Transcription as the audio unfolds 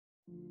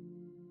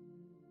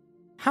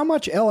How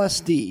much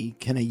LSD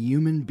can a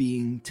human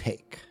being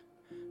take?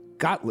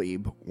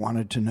 Gottlieb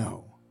wanted to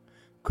know.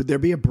 Could there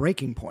be a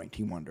breaking point,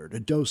 he wondered, a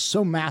dose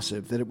so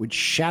massive that it would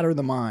shatter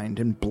the mind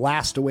and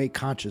blast away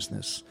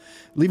consciousness,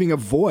 leaving a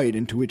void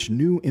into which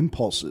new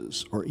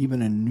impulses or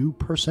even a new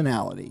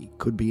personality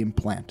could be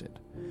implanted?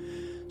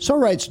 So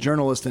writes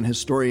journalist and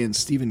historian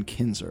Stephen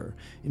Kinzer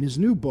in his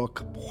new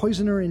book,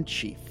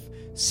 Poisoner-in-Chief,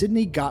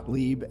 Sidney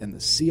Gottlieb and the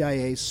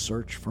CIA's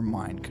Search for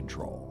Mind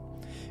Control.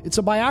 It's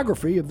a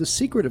biography of the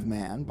secretive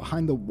man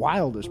behind the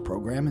wildest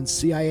program in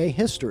CIA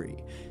history,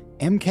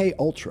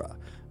 MK-Ultra,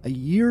 a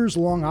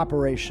years-long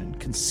operation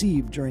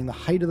conceived during the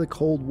height of the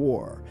Cold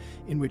War,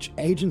 in which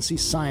agency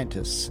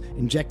scientists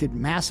injected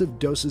massive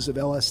doses of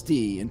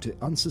LSD into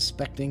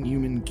unsuspecting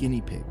human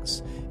guinea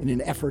pigs in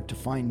an effort to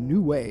find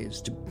new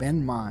ways to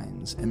bend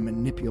minds and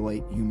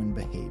manipulate human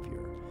behavior.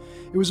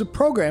 It was a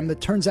program that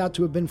turns out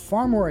to have been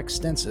far more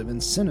extensive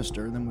and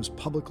sinister than was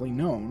publicly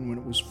known when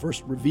it was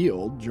first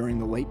revealed during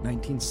the late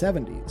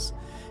 1970s.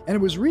 And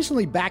it was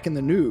recently back in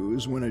the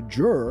news when a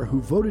juror who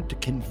voted to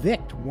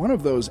convict one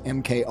of those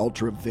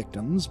MK-Ultra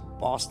victims,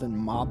 Boston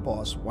mob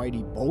boss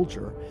Whitey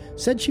Bulger,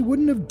 said she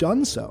wouldn't have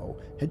done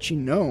so had she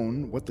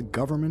known what the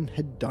government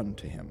had done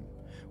to him.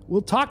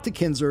 We'll talk to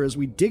Kinzer as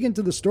we dig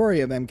into the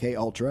story of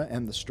MK-Ultra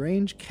and the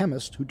strange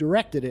chemist who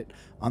directed it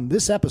on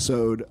this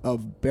episode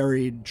of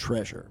Buried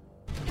Treasure.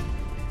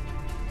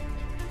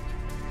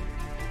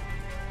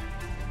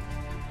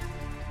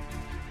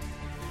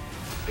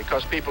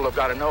 Because people have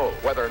got to know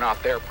whether or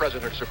not their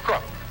president's a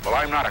crook. Well,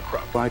 I'm not a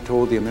crook. I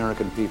told the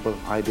American people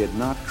I did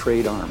not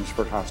trade arms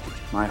for hostage.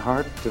 My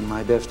heart and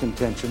my best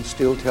intentions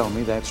still tell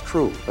me that's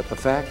true, but the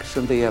facts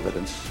and the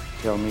evidence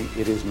tell me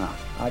it is not.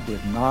 I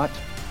did not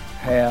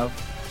have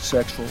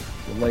sexual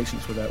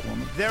relations with that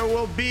woman. There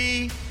will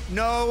be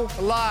no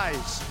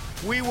lies.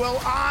 We will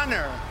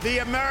honor the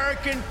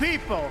American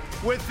people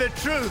with the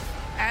truth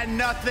and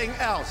nothing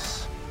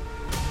else.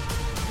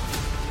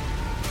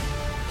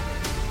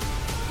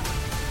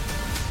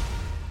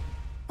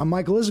 I'm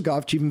Michael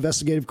Isikoff, Chief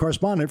Investigative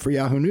Correspondent for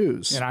Yahoo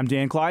News. And I'm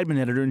Dan Kleidman,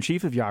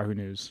 Editor-in-Chief of Yahoo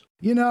News.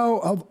 You know,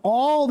 of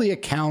all the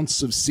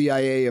accounts of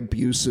CIA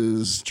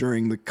abuses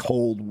during the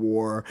Cold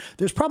War,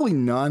 there's probably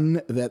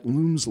none that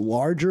looms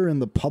larger in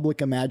the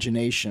public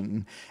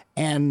imagination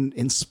and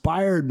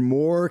inspired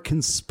more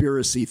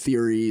conspiracy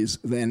theories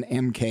than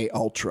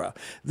MK-Ultra.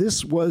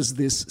 This was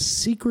this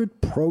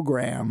secret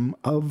program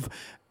of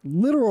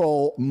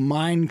literal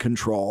mind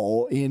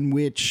control in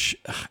which,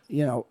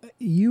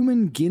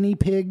 human guinea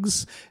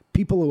pigs,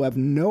 people who have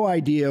no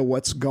idea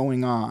what's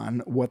going on,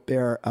 what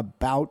they're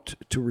about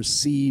to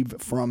receive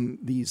from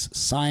these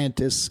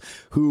scientists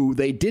who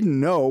they didn't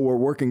know were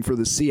working for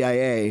the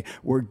CIA,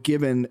 were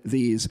given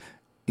these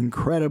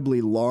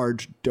incredibly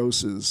large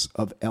doses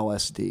of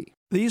LSD.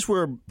 These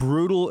were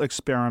brutal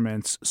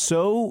experiments,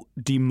 so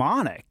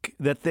demonic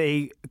that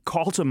they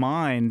call to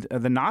mind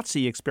the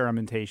Nazi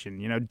experimentation,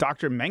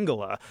 Dr.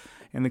 Mengele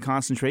in the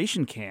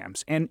concentration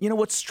camps. And,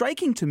 what's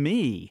striking to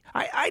me,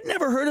 I'd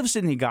never heard of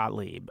Sidney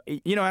Gottlieb,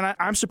 and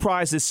I'm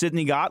surprised that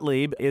Sidney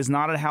Gottlieb is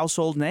not a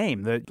household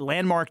name. The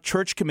landmark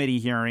Church Committee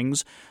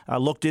hearings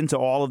looked into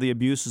all of the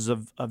abuses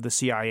of the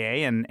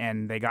CIA,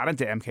 and they got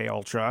into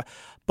MK-Ultra,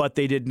 but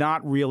they did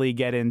not really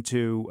get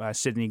into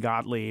Sidney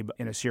Gottlieb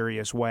in a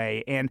serious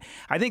way. And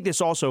I think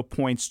this also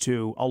points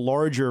to a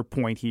larger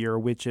point here,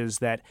 which is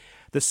that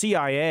the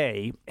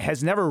CIA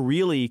has never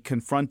really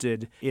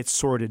confronted its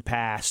sordid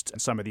past in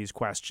some of these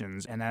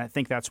questions. And I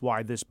think that's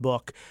why this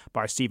book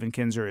by Stephen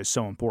Kinzer is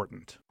so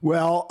important.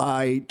 Well,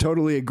 I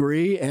totally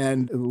agree.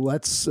 And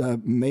let's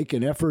make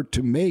an effort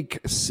to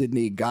make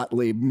Sidney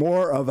Gottlieb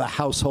more of a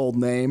household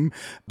name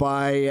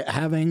by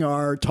having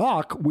our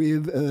talk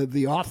with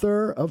the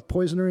author of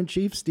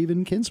Poisoner-in-Chief,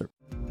 Stephen Kinzer.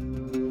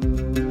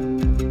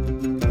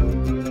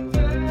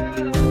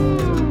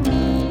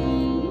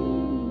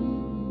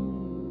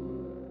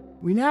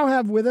 We now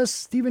have with us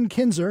Stephen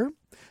Kinzer,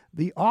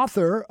 the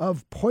author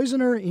of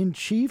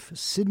Poisoner-in-Chief,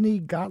 Sidney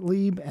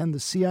Gottlieb and the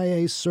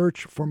CIA's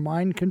Search for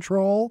Mind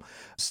Control.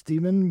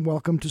 Stephen,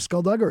 welcome to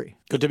Skullduggery.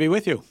 Good to be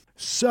with you.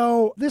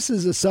 So this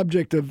is a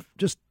subject of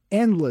just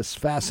endless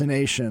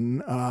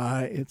fascination.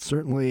 It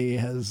certainly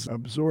has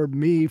absorbed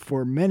me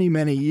for many,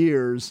 many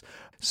years.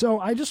 So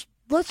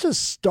let's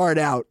just start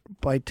out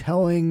by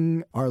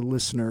telling our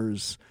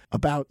listeners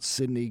about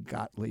Sidney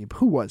Gottlieb.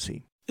 Who was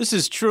he? This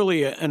is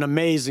truly an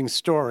amazing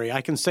story.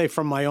 I can say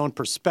from my own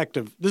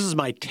perspective, this is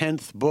my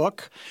 10th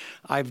book.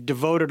 I've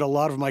devoted a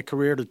lot of my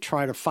career to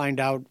try to find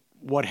out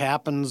what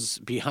happens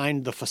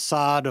behind the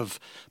facade of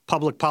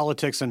public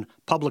politics and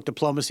public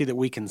diplomacy that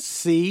we can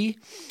see.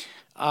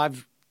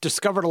 I've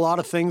discovered a lot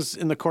of things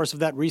in the course of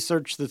that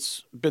research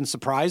that's been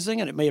surprising,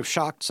 and it may have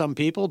shocked some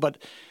people, but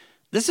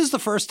this is the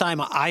first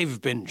time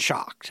I've been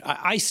shocked.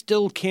 I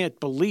still can't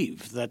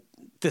believe that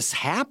this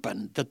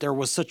happened, that there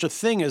was such a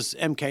thing as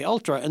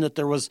MK-Ultra and that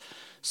there was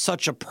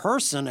such a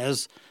person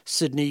as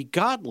Sidney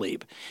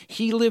Gottlieb.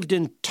 He lived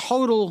in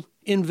total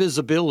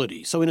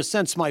invisibility. So in a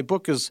sense, my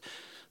book is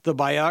the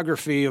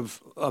biography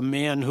of a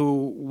man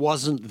who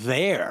wasn't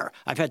there.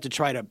 I've had to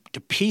try to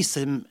piece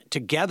him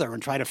together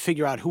and try to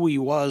figure out who he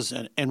was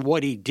and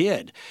what he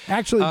did.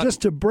 Actually,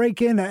 just to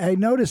break in, I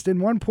noticed in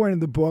one point in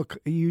the book,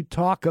 you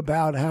talk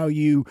about how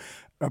you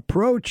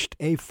approached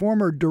a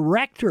former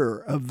director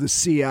of the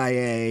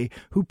CIA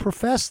who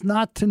professed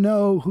not to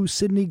know who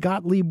Sidney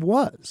Gottlieb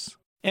was.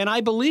 And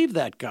I believe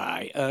that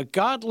guy.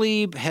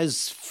 Gottlieb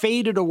has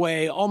faded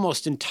away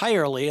almost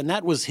entirely, and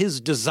that was his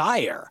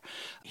desire.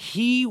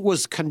 He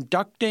was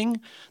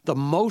conducting the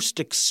most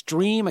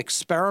extreme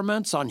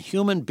experiments on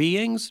human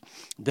beings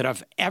that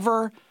have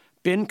ever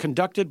been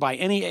conducted by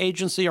any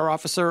agency or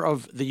officer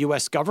of the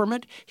U.S.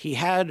 government. He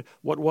had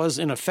what was,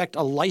 in effect,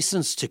 a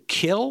license to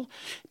kill.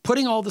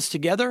 Putting all this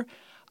together,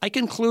 I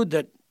conclude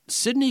that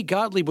Sidney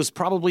Gottlieb was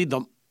probably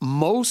the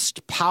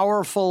most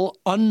powerful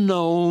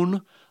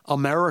unknown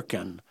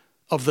American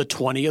of the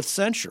 20th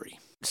century.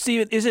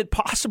 Stephen, is it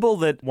possible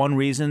that one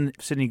reason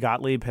Sidney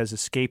Gottlieb has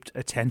escaped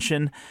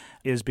attention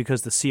is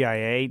because the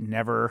CIA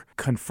never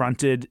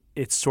confronted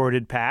its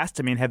sordid past?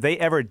 I mean, have they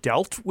ever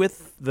dealt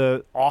with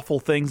the awful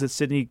things that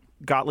Sidney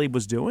Gottlieb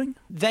was doing?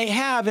 They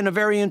have, in a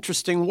very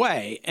interesting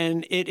way,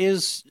 and it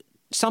is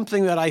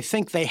something that I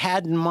think they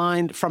had in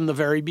mind from the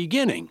very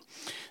beginning.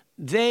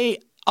 They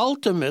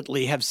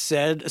ultimately have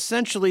said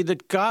essentially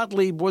that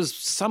Gottlieb was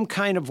some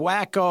kind of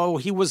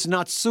wacko. He was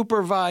not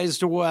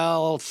supervised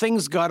well.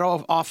 Things got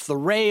off the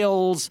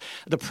rails.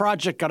 The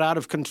project got out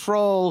of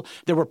control.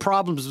 There were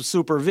problems with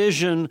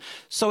supervision.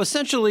 So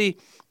essentially,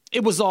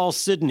 it was all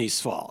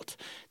Sidney's fault.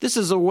 This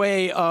is a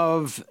way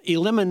of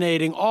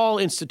eliminating all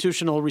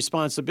institutional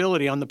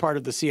responsibility on the part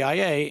of the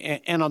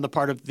CIA and on the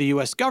part of the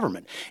U.S.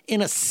 government.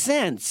 In a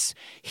sense,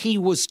 he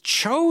was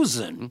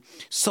chosen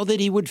so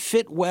that he would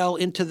fit well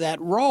into that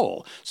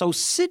role. So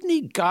Sidney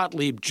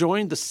Gottlieb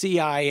joined the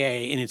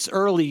CIA in its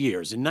early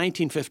years in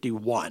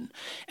 1951.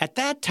 At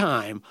that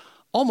time,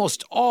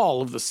 almost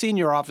all of the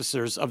senior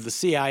officers of the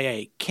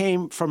CIA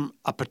came from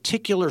a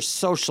particular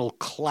social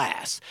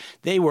class.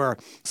 They were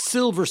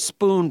silver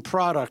spoon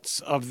products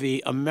of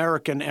the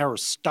American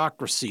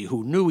aristocracy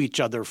who knew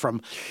each other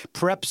from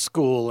prep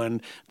school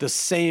and the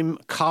same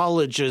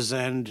colleges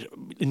and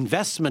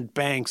investment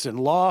banks and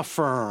law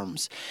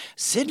firms.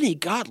 Sidney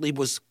Gottlieb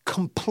was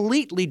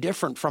completely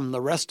different from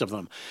the rest of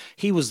them.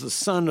 He was the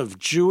son of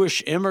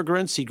Jewish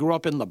immigrants. He grew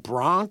up in the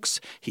Bronx.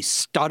 He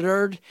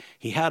stuttered.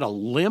 He had a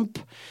limp.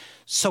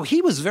 So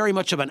he was very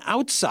much of an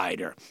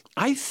outsider.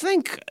 I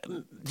think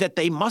that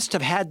they must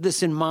have had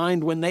this in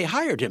mind when they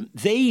hired him.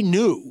 They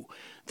knew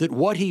that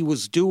what he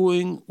was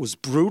doing was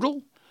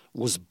brutal,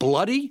 was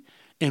bloody,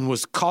 and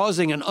was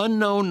causing an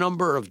unknown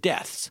number of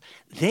deaths.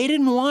 They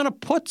didn't want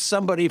to put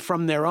somebody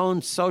from their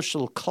own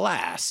social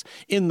class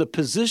in the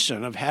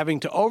position of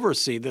having to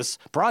oversee this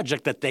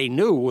project that they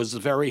knew was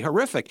very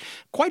horrific.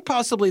 Quite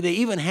possibly they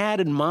even had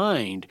in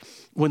mind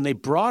when they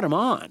brought him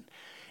on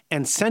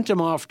and sent him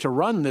off to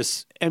run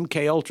this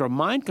MKUltra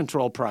mind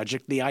control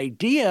project, the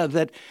idea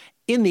that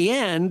in the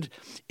end,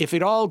 if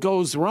it all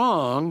goes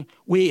wrong,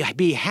 we'd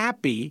be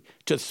happy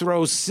to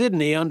throw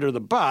Sidney under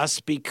the bus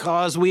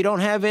because we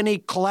don't have any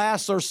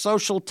class or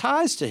social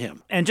ties to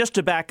him. And just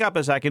to back up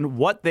a second,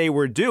 what they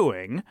were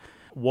doing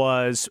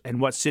was,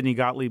 and what Sidney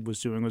Gottlieb was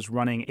doing, was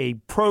running a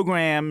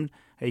program,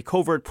 a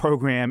covert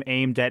program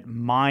aimed at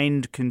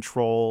mind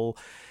control,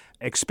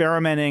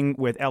 experimenting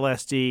with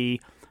LSD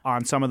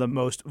on some of the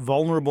most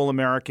vulnerable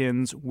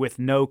Americans with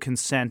no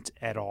consent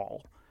at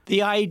all.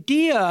 The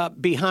idea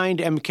behind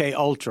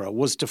MKUltra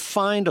was to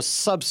find a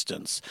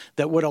substance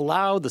that would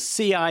allow the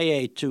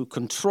CIA to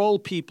control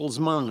people's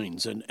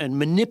minds and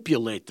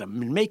manipulate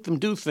them and make them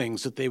do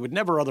things that they would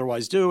never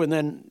otherwise do, and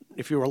then,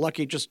 if you were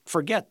lucky, just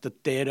forget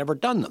that they had ever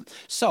done them.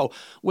 So,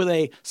 with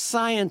a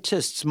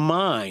scientist's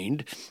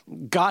mind,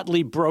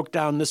 Gottlieb broke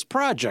down this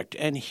project,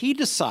 and he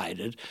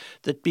decided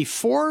that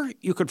before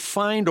you could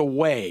find a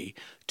way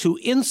to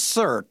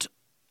insert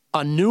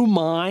a new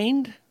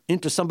mind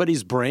into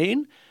somebody's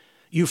brain,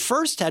 you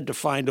first had to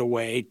find a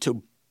way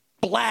to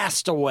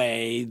blast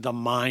away the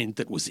mind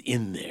that was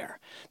in there.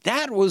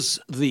 That was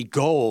the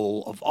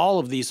goal of all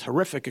of these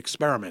horrific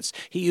experiments.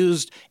 He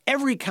used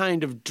every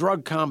kind of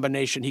drug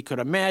combination he could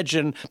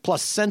imagine,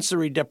 plus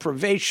sensory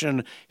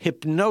deprivation,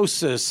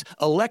 hypnosis,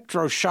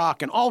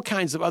 electroshock, and all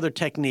kinds of other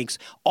techniques,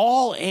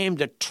 all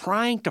aimed at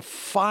trying to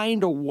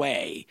find a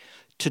way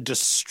to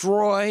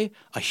destroy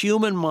a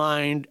human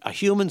mind, a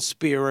human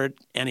spirit,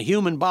 and a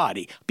human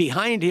body.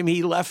 Behind him,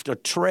 he left a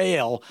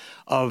trail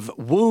of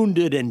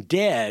wounded and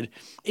dead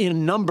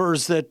in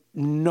numbers that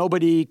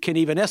nobody can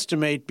even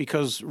estimate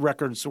because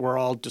records were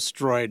all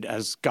destroyed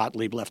as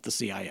Gottlieb left the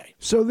CIA.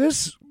 So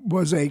this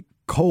was a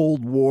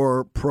Cold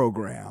War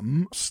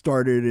program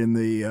started in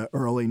the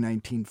early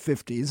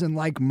 1950s, and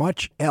like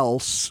much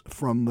else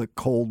from the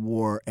Cold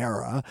War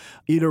era,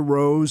 it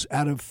arose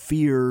out of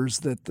fears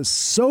that the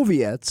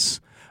Soviets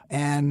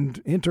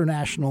and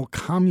international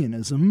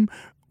communism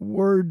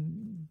were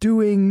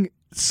doing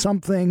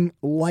something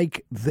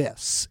like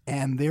this,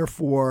 and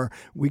therefore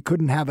we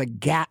couldn't have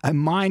a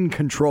mind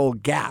control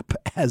gap,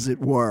 as it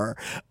were.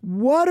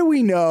 What do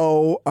we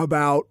know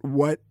about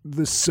what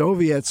the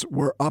Soviets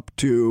were up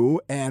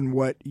to and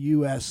what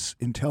U.S.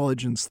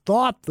 intelligence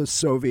thought the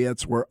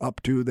Soviets were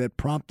up to that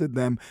prompted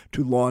them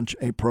to launch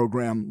a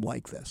program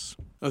like this?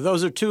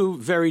 Those are two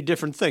very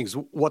different things,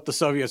 what the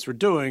Soviets were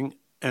doing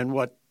and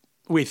what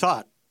we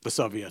thought the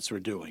Soviets were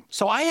doing.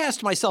 So I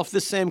asked myself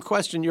this same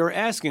question you're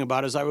asking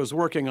about as I was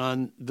working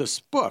on this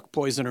book,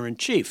 Poisoner in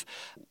Chief.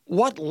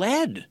 What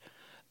led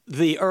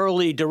the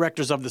early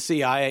directors of the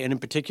CIA, and in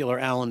particular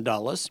Allen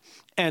Dulles,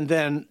 and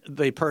then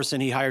the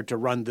person he hired to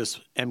run this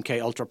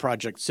MK-Ultra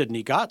project,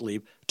 Sidney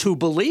Gottlieb, to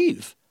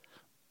believe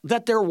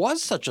that there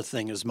was such a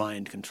thing as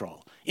mind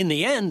control? In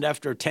the end,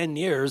 after 10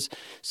 years,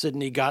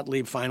 Sidney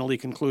Gottlieb finally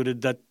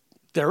concluded that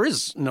there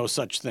is no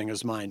such thing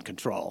as mind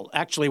control.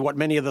 Actually, what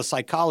many of the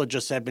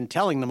psychologists had been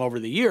telling them over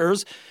the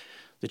years,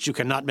 that you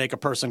cannot make a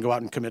person go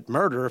out and commit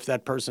murder if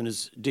that person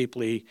is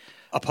deeply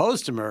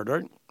opposed to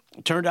murder,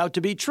 turned out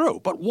to be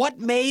true. But what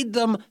made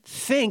them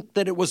think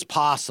that it was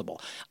possible?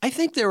 I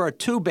think there are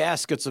two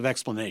baskets of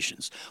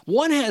explanations.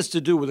 One has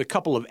to do with a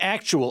couple of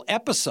actual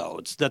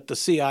episodes that the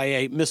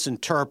CIA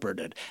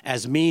misinterpreted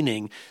as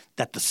meaning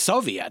that the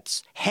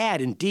Soviets had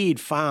indeed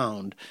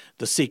found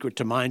the secret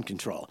to mind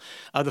control.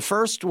 The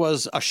first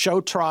was a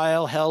show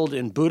trial held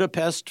in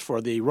Budapest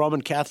for the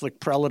Roman Catholic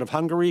prelate of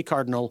Hungary,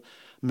 Cardinal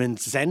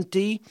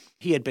Mindszenty.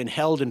 He had been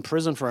held in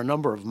prison for a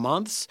number of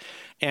months,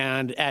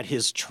 and at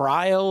his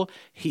trial,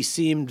 he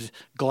seemed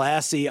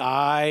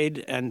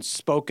glassy-eyed and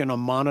spoke in a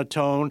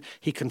monotone.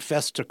 He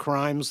confessed to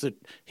crimes that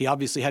he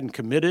obviously hadn't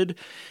committed.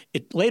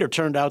 It later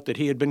turned out that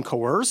he had been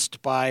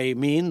coerced by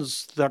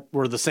means that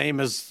were the same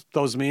as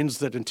those means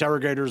that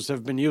interrogators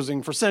have been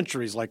using for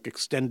centuries, like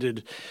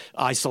extended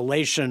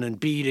isolation and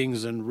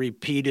beatings and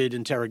repeated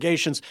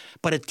interrogations.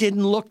 But it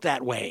didn't look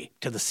that way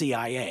to the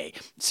CIA.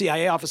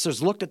 CIA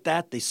officers looked at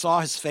that, they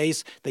saw his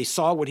face, they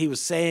saw what he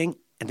was saying,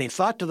 and they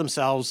thought to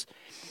themselves,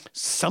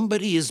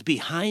 somebody is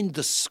behind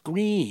the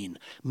screen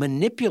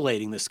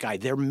manipulating this guy.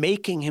 They're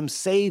making him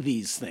say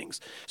these things.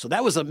 So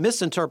that was a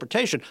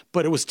misinterpretation,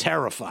 but it was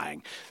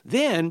terrifying.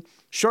 Then,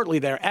 shortly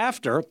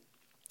thereafter,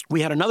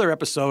 we had another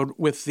episode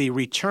with the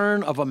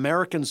return of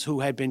Americans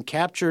who had been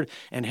captured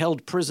and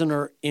held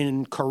prisoner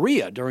in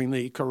Korea during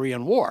the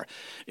Korean War.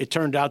 It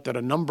turned out that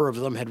a number of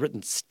them had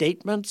written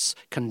statements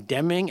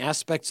condemning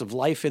aspects of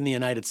life in the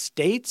United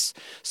States.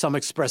 Some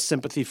expressed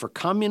sympathy for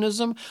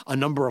communism. A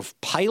number of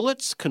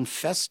pilots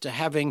confessed to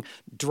having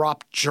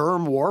dropped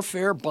germ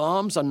warfare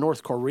bombs on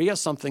North Korea,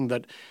 something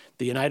that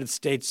the United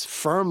States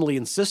firmly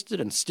insisted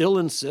and still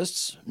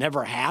insists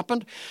never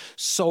happened.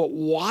 So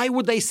why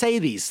would they say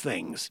these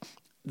things?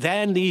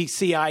 Then the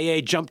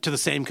CIA jumped to the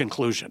same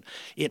conclusion.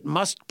 It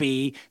must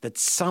be that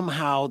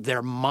somehow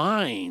their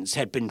minds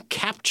had been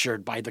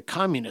captured by the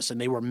communists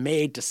and they were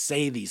made to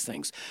say these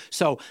things.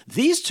 So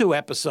these two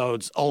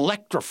episodes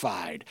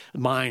electrified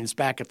minds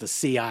back at the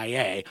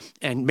CIA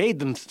and made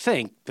them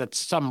think that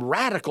some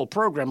radical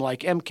program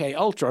like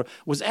MK-Ultra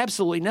was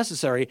absolutely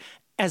necessary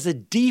as a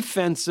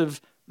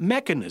defensive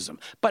mechanism.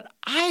 But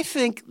I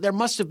think there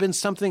must have been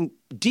something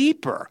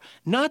deeper,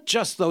 not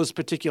just those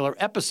particular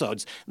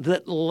episodes,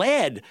 that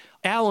led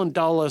Allen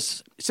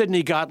Dulles,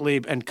 Sidney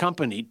Gottlieb, and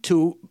company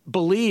to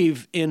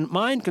believe in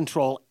mind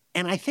control.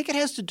 And I think it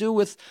has to do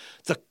with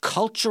the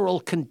cultural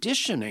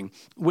conditioning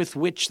with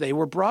which they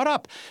were brought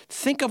up.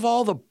 Think of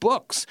all the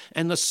books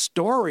and the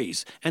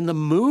stories and the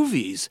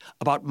movies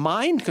about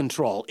mind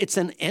control. It's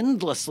an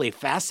endlessly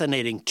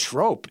fascinating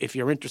trope if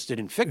you're interested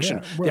in fiction.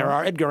 Yeah, well, there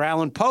are Edgar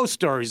Allan Poe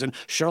stories and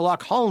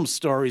Sherlock Holmes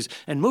stories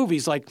and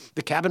movies like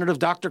The Cabinet of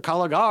Dr.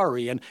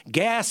 Caligari and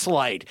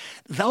Gaslight.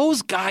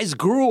 Those guys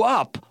grew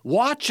up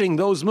watching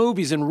those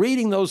movies and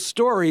reading those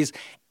stories.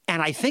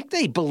 And I think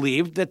they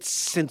believed that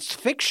since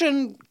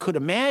fiction could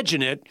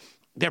imagine it,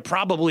 there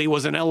probably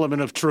was an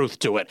element of truth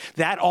to it.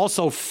 That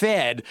also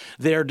fed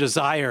their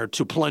desire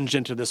to plunge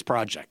into this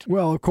project.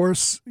 Well, of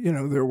course,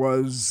 there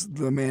was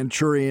The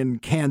Manchurian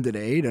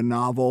Candidate, a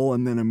novel,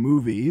 and then a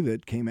movie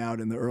that came out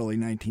in the early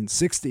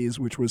 1960s,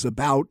 which was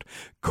about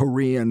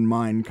Korean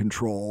mind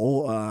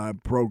control,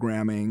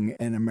 programming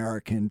an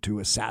American to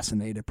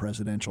assassinate a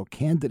presidential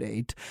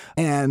candidate.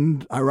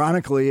 And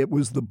ironically, it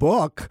was the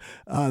book,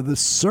 The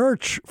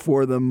Search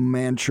for the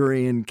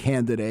Manchurian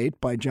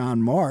Candidate by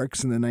John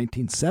Marks in the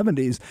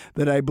 1970s,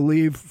 that I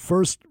believe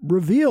first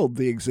revealed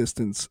the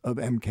existence of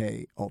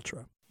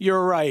MK-Ultra.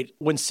 You're right.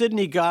 When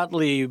Sidney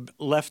Gottlieb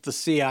left the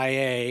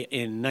CIA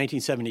in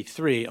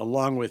 1973,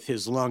 along with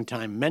his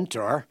longtime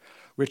mentor,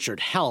 Richard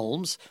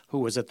Helms, who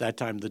was at that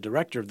time the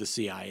director of the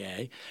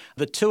CIA,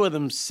 the two of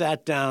them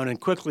sat down and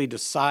quickly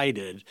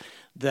decided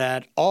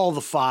that all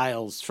the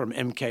files from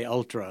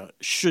MK-Ultra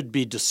should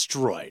be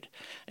destroyed.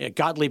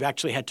 Gottlieb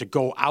actually had to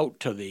go out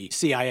to the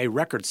CIA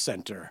Records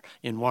Center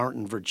in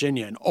Warrenton,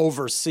 Virginia, and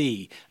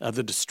oversee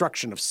the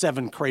destruction of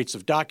 7 crates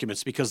of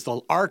documents because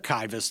the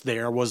archivist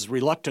there was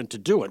reluctant to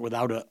do it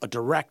without a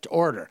direct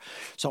order.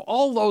 So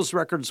all those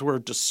records were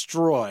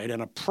destroyed,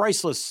 and a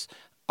priceless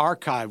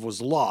archive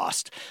was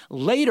lost.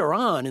 Later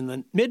on, in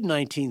the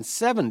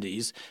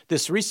mid-1970s,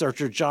 this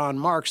researcher, John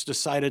Marks,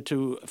 decided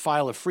to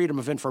file a Freedom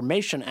of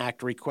Information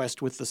Act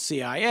request with the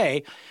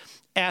CIA,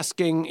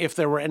 asking if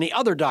there were any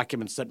other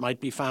documents that might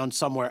be found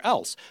somewhere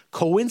else.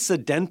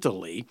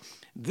 Coincidentally,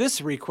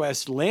 this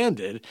request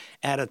landed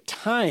at a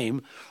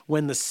time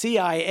when the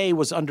CIA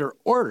was under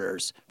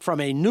orders from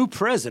a new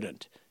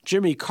president,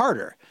 Jimmy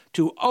Carter,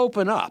 to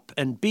open up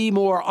and be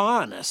more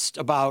honest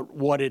about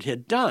what it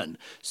had done.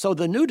 So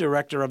the new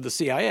director of the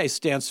CIA,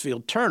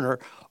 Stansfield Turner,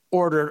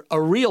 ordered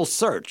a real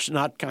search,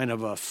 not kind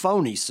of a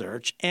phony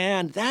search,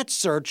 and that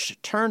search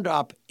turned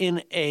up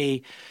in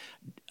a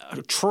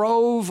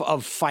trove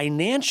of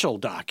financial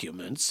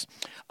documents,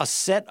 a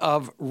set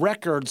of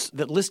records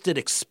that listed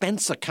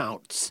expense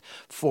accounts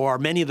for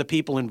many of the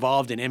people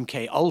involved in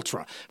MK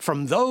Ultra.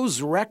 From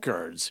those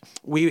records,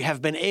 we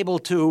have been able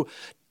to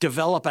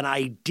develop an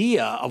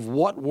idea of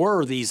what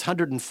were these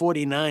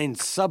 149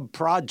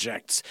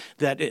 sub-projects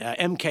that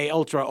MK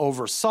Ultra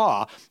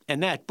oversaw.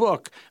 And that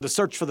book, The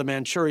Search for the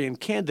Manchurian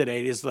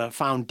Candidate, is the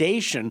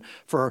foundation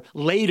for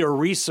later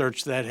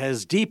research that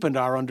has deepened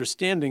our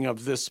understanding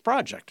of this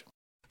project.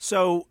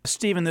 So,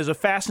 Stephen, there's a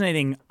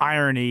fascinating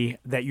irony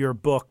that your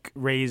book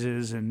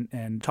raises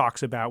and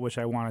talks about, which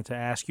I wanted to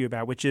ask you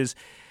about, which is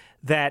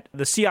that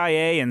the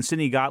CIA and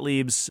Sidney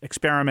Gottlieb's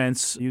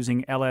experiments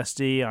using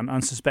LSD on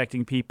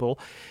unsuspecting people,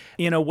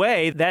 in a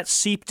way, that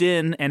seeped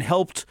in and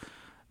helped,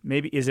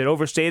 maybe, is it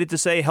overstated to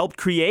say, helped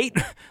create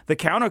the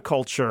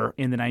counterculture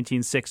in the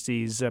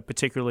 1960s,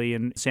 particularly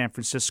in San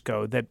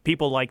Francisco, that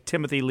people like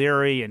Timothy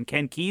Leary and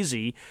Ken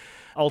Kesey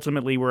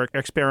ultimately were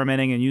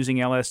experimenting and using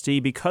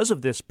LSD because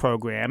of this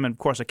program. And, of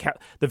course,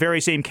 the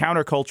very same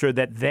counterculture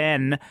that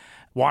then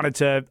wanted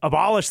to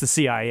abolish the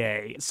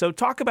CIA. So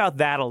talk about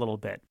that a little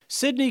bit.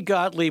 Sidney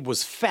Gottlieb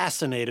was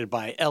fascinated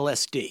by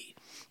LSD.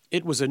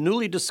 It was a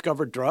newly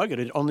discovered drug. It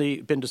had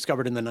only been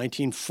discovered in the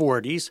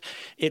 1940s.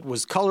 It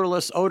was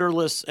colorless,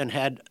 odorless, and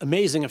had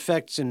amazing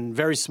effects in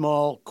very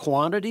small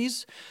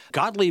quantities.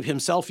 Gottlieb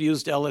himself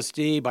used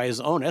LSD, by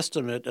his own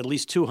estimate, at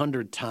least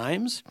 200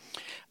 times.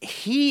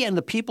 He and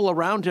the people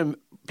around him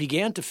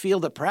began to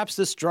feel that perhaps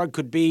this drug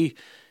could be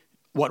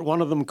what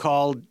one of them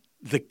called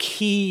the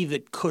key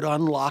that could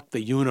unlock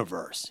the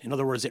universe. In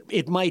other words,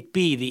 it might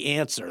be the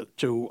answer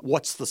to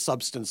what's the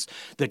substance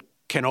that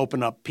can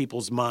open up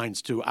people's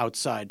minds to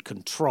outside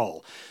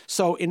control.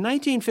 So in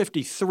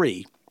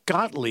 1953,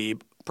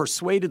 Gottlieb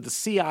persuaded the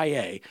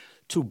CIA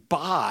to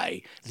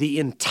buy the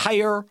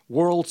entire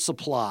world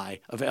supply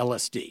of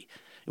LSD.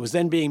 It was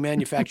then being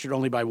manufactured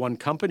only by one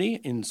company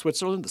in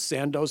Switzerland, the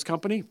Sandoz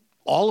company.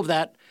 All of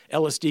that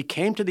LSD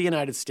came to the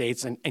United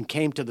States and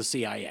came to the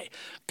CIA.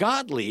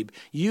 Gottlieb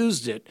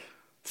used it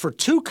for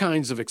two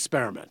kinds of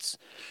experiments.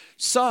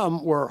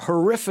 Some were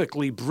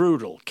horrifically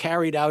brutal,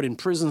 carried out in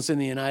prisons in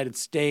the United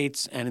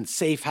States and in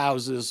safe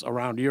houses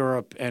around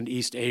Europe and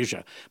East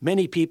Asia.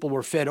 Many people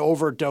were fed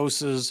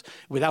overdoses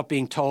without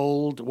being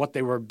told what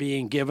they were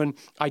being given.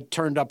 I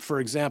turned up, for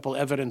example,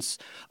 evidence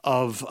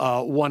of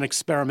one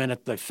experiment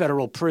at the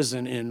federal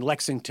prison in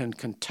Lexington,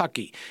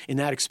 Kentucky. In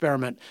that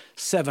experiment,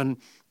 7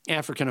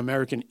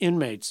 African-American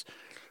inmates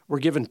were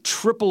given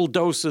triple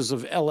doses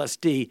of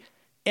LSD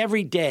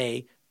every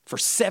day for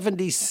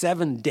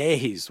 77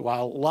 days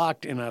while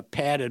locked in a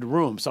padded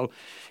room. So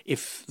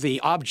if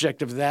the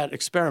object of that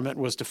experiment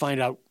was to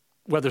find out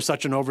whether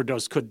such an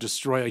overdose could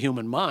destroy a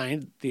human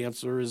mind, the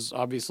answer is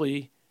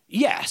obviously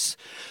yes.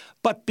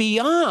 But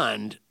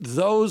beyond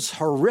those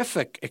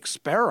horrific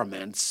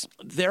experiments,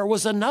 there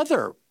was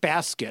another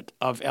basket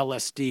of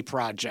LSD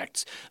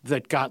projects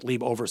that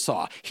Gottlieb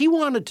oversaw. He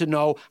wanted to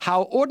know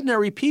how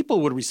ordinary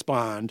people would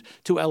respond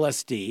to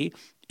LSD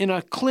in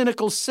a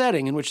clinical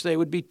setting in which they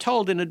would be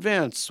told in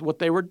advance what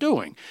they were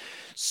doing.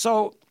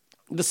 So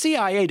the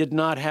CIA did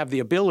not have the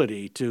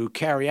ability to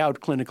carry out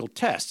clinical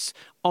tests.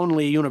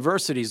 Only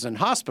universities and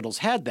hospitals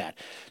had that.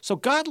 So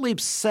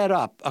Gottlieb set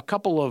up a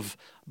couple of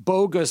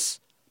bogus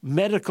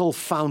medical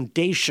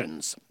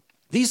foundations.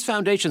 These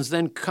foundations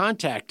then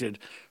contacted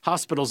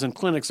hospitals and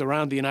clinics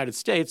around the United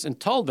States and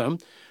told them,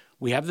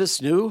 we have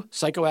this new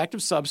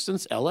psychoactive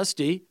substance,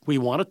 LSD. We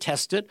want to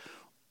test it.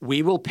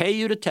 We will pay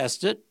you to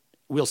test it.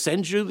 We'll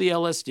send you the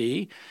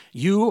LSD.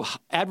 You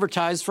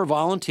advertise for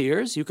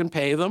volunteers. You can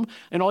pay them.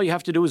 And all you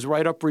have to do is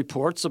write up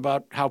reports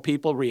about how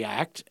people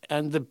react.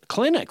 And the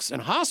clinics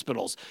and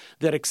hospitals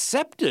that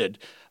accepted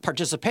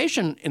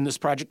participation in this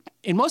project,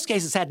 in most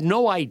cases, had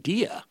no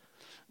idea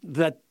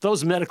that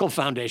those medical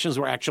foundations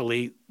were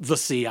actually the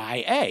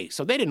CIA.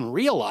 So they didn't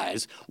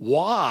realize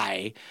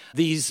why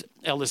these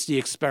LSD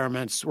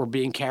experiments were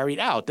being carried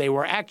out. They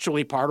were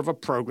actually part of a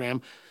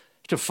program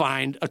to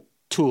find a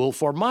tool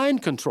for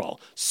mind control.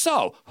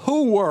 So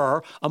who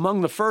were among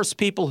the first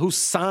people who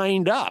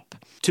signed up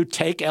to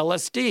take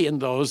LSD in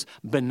those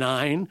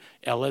benign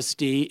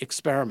LSD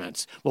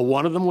experiments? Well,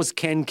 one of them was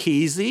Ken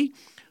Kesey,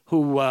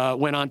 who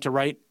went on to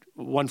write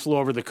One Flew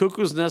Over the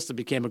Cuckoo's Nest that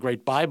became a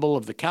great Bible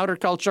of the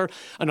counterculture.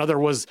 Another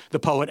was the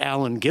poet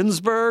Allen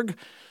Ginsberg,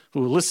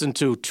 who listened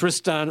to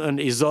Tristan and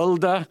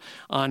Isolde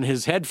on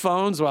his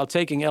headphones while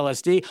taking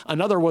LSD.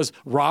 Another was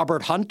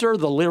Robert Hunter,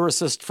 the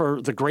lyricist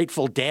for the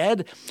Grateful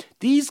Dead.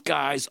 These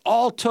guys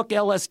all took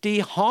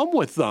LSD home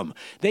with them.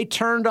 They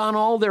turned on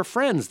all their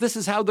friends. This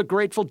is how the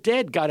Grateful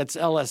Dead got its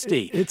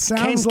LSD. It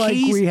sounds like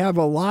we have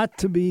a lot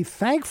to be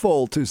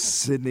thankful to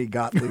Sidney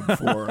Gottlieb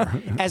for.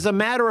 As a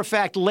matter of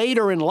fact,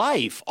 later in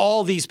life,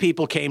 all these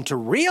people came to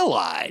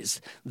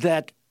realize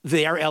that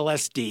their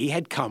LSD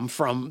had come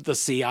from the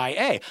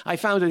CIA. I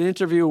found an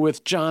interview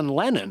with John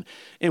Lennon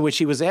in which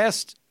he was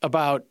asked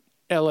about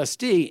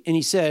LSD, and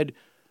he said,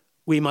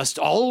 "We must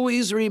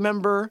always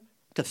remember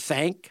to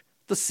thank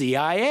the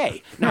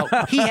CIA." Now,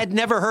 he had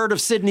never heard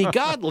of Sidney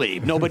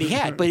Gottlieb. Nobody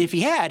had. But if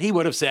he had, he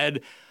would have said,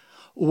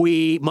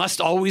 "We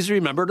must always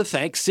remember to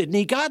thank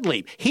Sidney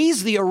Gottlieb.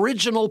 He's the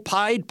original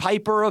Pied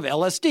Piper of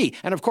LSD."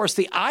 And of course,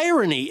 the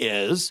irony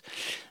is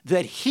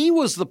that he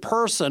was the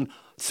person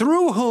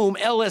through whom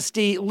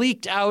LSD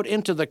leaked out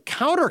into the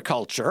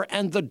counterculture,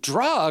 and the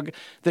drug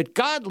that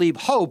Gottlieb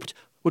hoped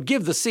would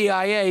give the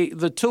CIA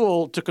the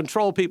tool to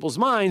control people's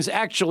minds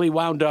actually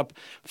wound up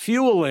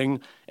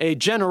fueling a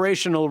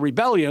generational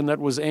rebellion that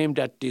was aimed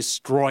at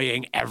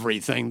destroying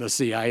everything the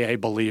CIA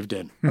believed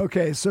in.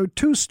 Okay, so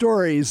two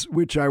stories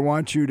which I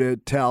want you to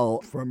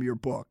tell from your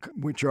book,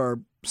 which are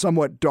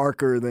somewhat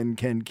darker than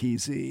Ken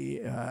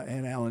Kesey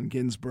and Allen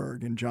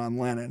Ginsberg and John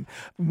Lennon.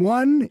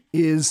 One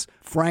is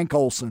Frank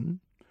Olson,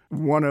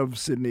 one of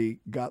Sidney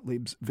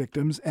Gottlieb's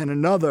victims, and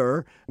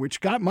another,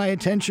 which got my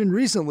attention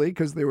recently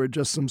because there were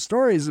just some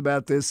stories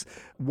about this,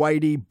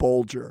 Whitey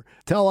Bulger.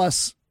 Tell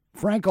us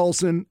Frank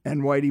Olson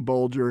and Whitey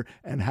Bulger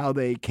and how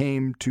they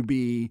came to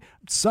be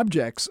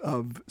subjects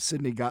of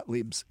Sidney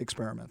Gottlieb's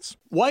experiments.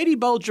 Whitey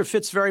Bulger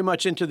fits very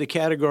much into the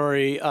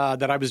category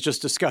that I was just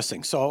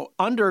discussing. So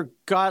under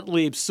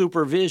Gottlieb's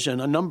supervision,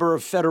 a number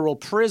of federal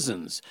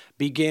prisons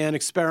began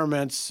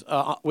experiments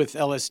with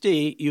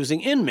LSD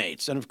using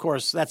inmates. And of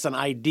course, that's an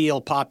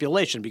ideal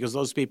population because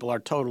those people are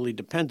totally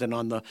dependent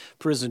on the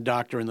prison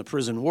doctor and the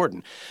prison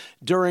warden.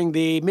 During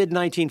the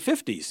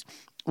mid-1950s,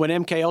 when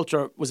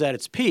MKUltra was at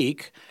its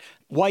peak,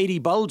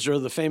 Whitey Bulger,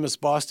 the famous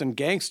Boston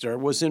gangster,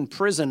 was in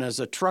prison as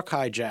a truck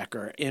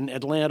hijacker in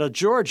Atlanta,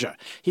 Georgia.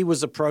 He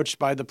was approached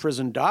by the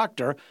prison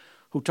doctor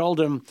who told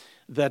him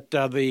that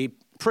the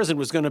prison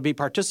was going to be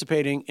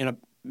participating in a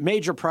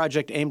major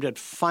project aimed at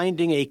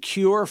finding a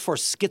cure for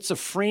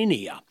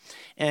schizophrenia.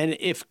 And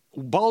if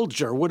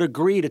Bulger would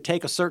agree to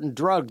take a certain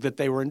drug that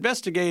they were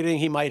investigating,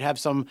 he might have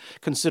some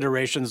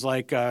considerations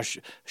like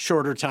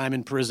shorter time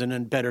in prison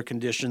and better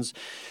conditions.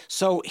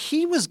 So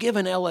he was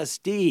given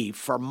LSD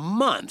for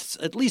months,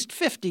 at least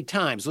 50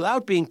 times,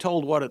 without being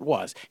told what it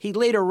was. He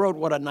later wrote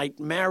what a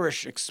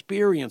nightmarish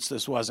experience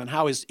this was and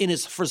how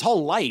for his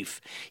whole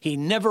life he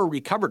never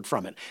recovered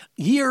from it.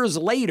 Years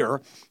later,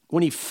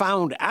 when he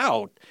found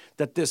out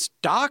that this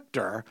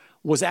doctor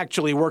was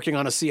actually working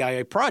on a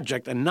CIA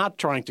project and not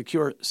trying to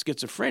cure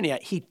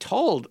schizophrenia, he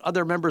told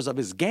other members of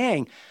his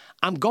gang,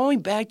 "I'm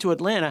going back to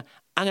Atlanta.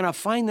 I'm going to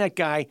find that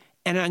guy,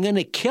 and I'm going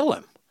to kill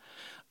him."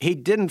 He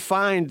didn't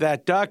find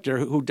that doctor,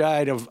 who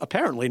died of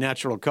apparently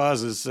natural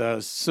causes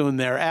soon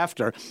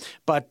thereafter.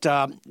 But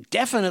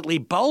definitely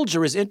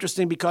Bulger is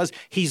interesting because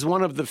he's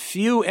one of the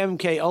few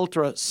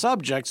MKUltra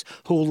subjects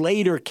who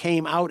later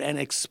came out and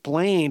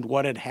explained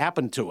what had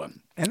happened to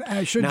him. And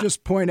I should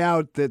just point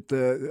out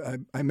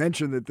that I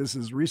mentioned that this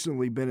has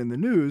recently been in the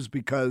news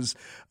because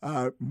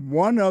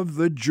one of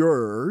the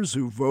jurors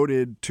who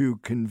voted to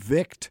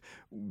convict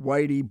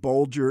Whitey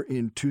Bulger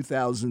in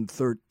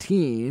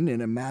 2013 in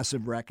a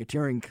massive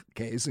racketeering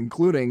case,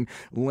 including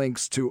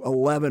links to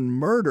 11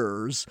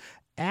 murders,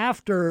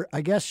 after,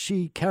 I guess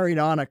she carried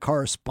on a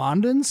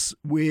correspondence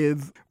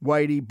with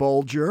Whitey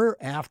Bulger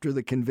after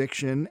the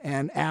conviction,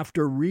 and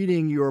after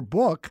reading your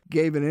book,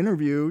 gave an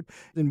interview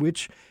in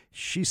which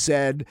she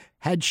said,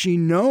 had she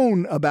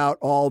known about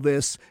all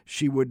this,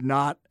 she would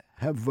not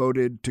have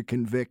voted to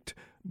convict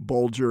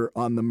Bulger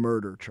on the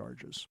murder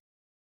charges.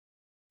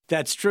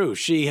 That's true.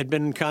 She had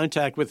been in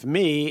contact with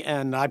me,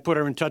 and I put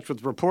her in touch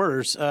with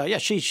reporters.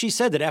 She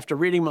said that after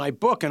reading my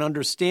book and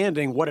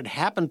understanding what had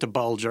happened to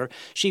Bulger,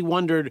 she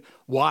wondered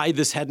why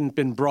this hadn't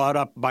been brought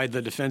up by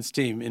the defense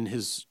team in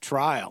his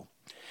trial.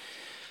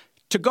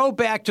 To go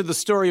back to the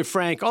story of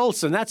Frank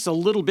Olson, that's a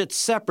little bit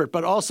separate,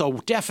 but also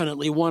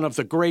definitely one of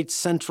the great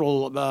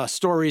central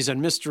stories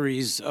and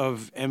mysteries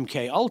of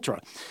MKUltra.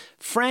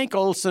 Frank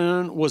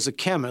Olson was a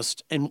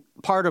chemist and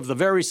part of the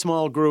very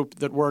small group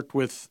that worked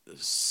with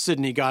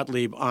Sidney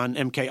Gottlieb on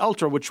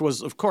MKUltra, which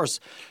was, of course,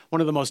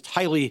 one of the most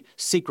highly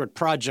secret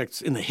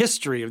projects in the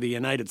history of the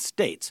United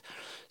States.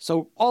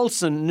 So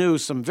Olson knew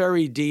some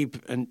very deep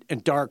and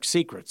dark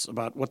secrets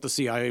about what the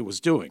CIA was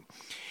doing.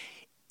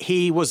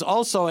 He was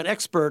also an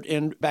expert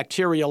in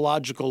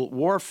bacteriological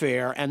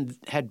warfare and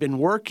had been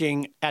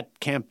working at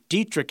Camp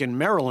Detrick in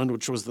Maryland,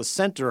 which was the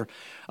center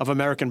of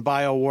American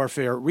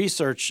biowarfare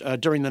research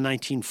during the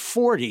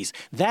 1940s.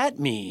 That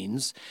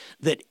means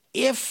that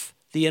if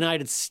the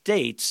United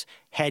States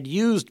had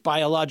used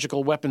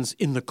biological weapons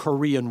in the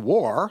Korean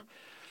War,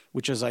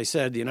 which, as I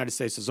said, the United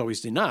States has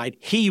always denied,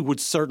 he would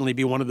certainly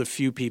be one of the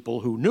few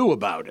people who knew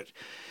about it.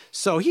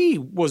 So he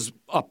was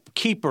a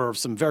keeper of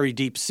some very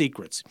deep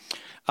secrets.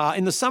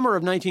 In the summer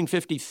of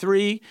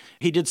 1953,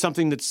 he did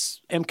something that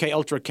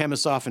MK-Ultra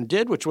chemists often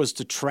did, which was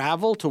to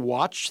travel to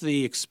watch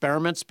the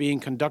experiments being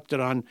conducted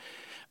on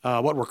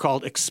what were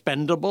called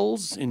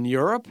expendables in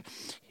Europe.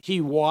 He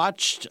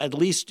watched, at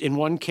least in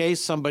one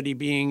case, somebody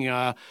being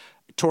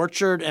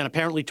tortured and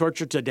apparently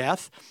tortured to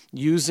death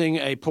using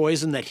a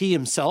poison that he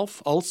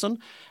himself, Olson,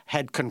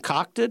 had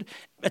concocted.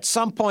 At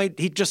some point,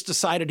 he just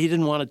decided he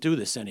didn't want to do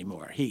this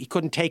anymore. He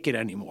couldn't take it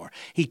anymore.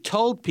 He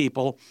told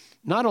people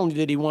not only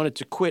that he wanted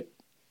to quit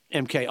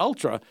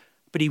MK-Ultra,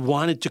 but he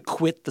wanted to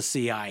quit the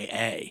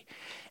CIA.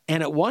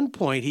 And at one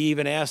point, he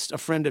even asked a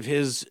friend of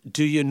his,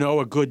 "Do you know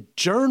a good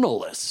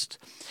journalist?"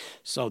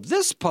 So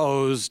this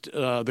posed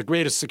the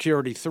greatest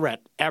security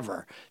threat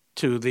ever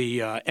to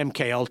the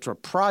MK-Ultra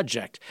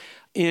project.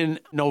 In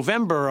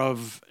November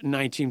of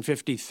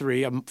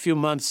 1953, a few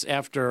months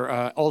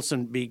after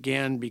Olson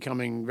began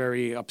becoming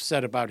very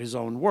upset about his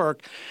own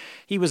work,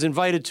 he was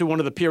invited to one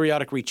of the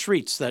periodic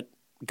retreats that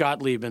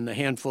Gottlieb and the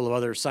handful of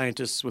other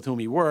scientists with whom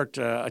he worked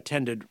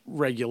attended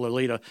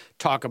regularly to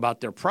talk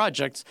about their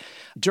projects.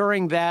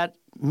 During that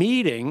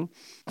meeting,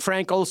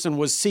 Frank Olson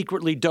was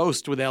secretly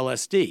dosed with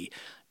LSD,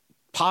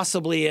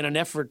 possibly in an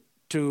effort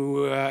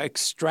to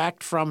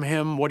extract from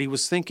him what he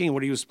was thinking,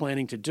 what he was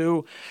planning to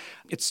do.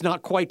 It's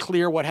not quite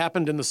clear what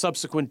happened in the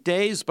subsequent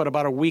days, but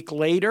about a week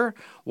later,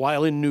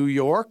 while in New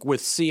York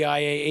with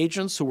CIA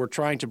agents who were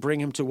trying to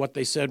bring him to what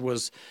they said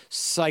was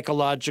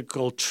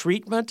psychological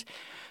treatment,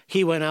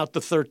 he went out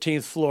the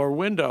 13th floor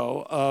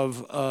window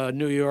of a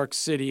New York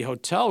City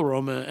hotel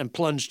room and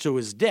plunged to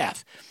his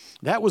death.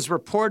 That was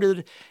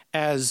reported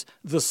as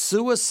the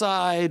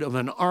suicide of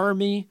an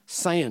Army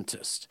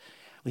scientist.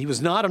 He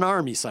was not an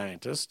Army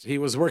scientist. He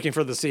was working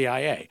for the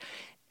CIA.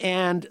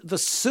 And the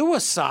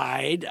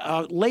suicide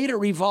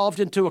later evolved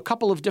into a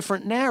couple of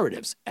different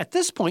narratives. At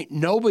this point,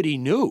 nobody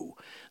knew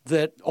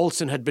that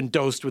Olson had been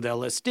dosed with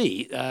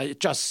LSD. It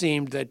just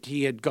seemed that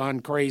he had gone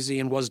crazy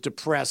and was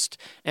depressed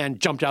and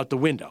jumped out the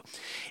window.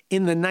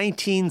 In the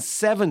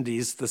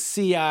 1970s, the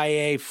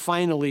CIA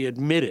finally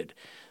admitted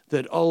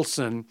that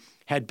Olson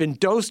had been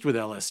dosed with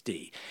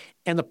LSD.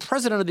 And the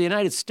president of the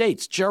United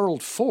States,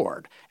 Gerald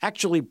Ford,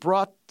 actually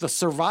brought the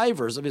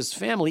survivors of his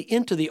family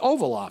into the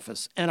Oval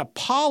Office and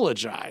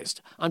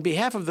apologized on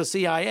behalf of the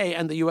CIA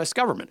and the U.S.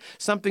 government,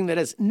 something that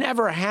has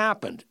never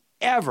happened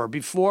ever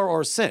before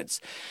or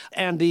since.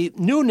 And the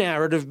new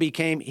narrative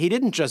became he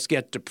didn't just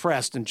get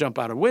depressed and jump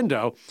out a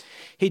window.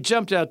 He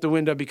jumped out the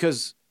window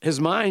because his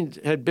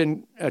mind had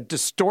been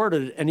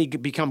distorted and he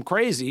could become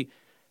crazy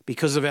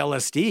because of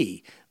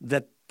LSD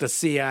that the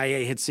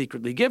CIA had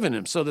secretly given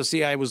him. So the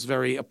CIA was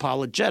very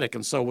apologetic,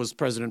 and so was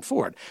President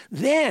Ford.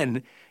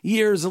 Then,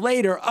 years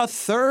later, a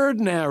third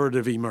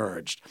narrative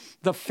emerged.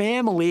 The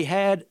family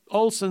had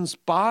Olson's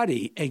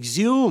body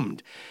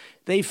exhumed.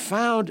 They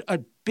found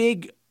a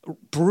big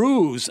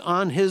bruise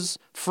on his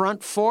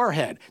front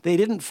forehead. They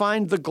didn't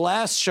find the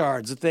glass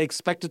shards that they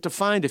expected to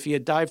find if he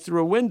had dived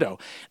through a window.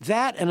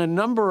 That and a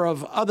number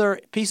of other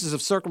pieces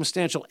of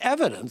circumstantial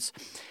evidence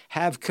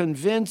have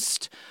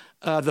convinced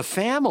the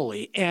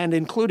family, and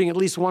including at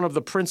least one of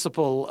the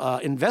principal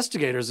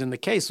investigators in the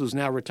case, who's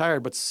now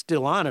retired but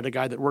still on it, a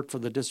guy that worked for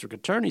the district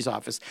attorney's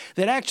office,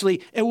 that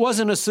actually it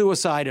wasn't a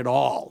suicide at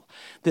all.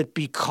 That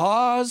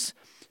because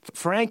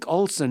Frank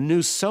Olson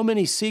knew so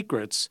many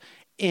secrets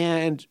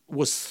and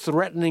was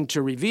threatening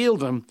to reveal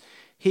them,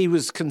 he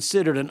was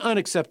considered an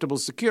unacceptable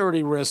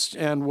security risk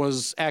and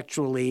was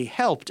actually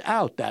helped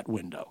out that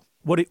window.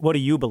 What do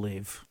you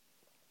believe?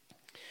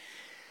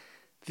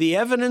 The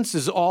evidence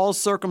is all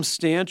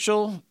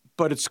circumstantial,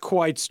 but it's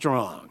quite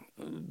strong.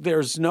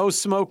 There's no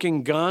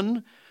smoking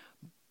gun,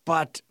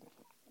 but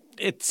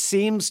it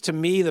seems to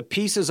me the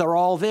pieces are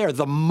all there.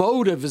 The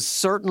motive is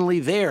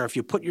certainly there. If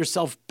you put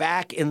yourself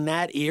back in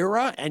that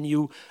era and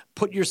you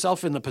put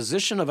yourself in the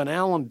position of an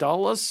Alan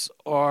Dulles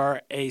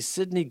or a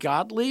Sidney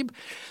Gottlieb,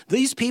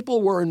 these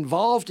people were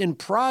involved in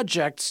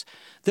projects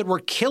that were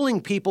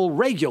killing people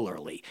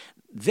regularly.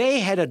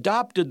 They had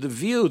adopted the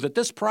view that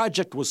this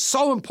project was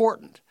so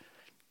important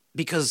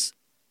because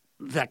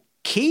the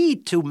key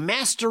to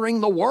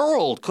mastering the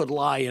world could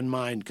lie in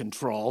mind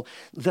control,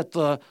 that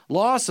the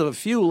loss of a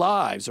few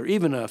lives or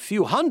even a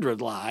few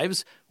hundred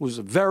lives was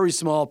a very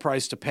small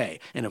price to pay.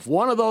 And if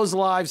one of those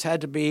lives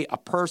had to be a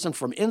person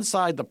from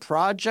inside the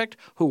project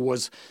who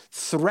was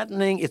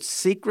threatening its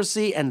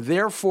secrecy and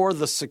therefore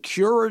the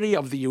security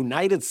of the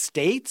United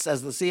States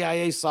as the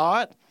CIA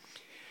saw it,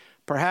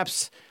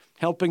 perhaps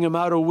helping him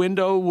out a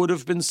window would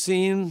have been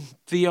seen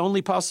the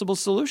only possible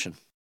solution.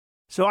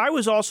 So I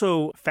was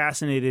also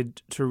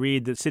fascinated to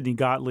read that Sidney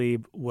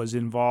Gottlieb was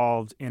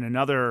involved in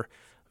another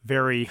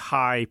very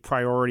high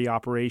priority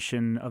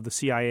operation of the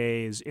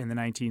CIA's in the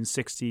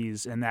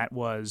 1960s, and that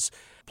was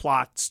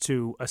plots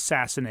to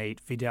assassinate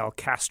Fidel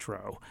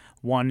Castro,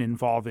 one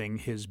involving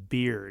his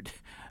beard,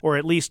 or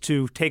at least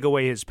to take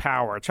away his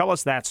power. Tell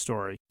us that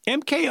story.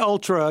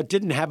 MK-Ultra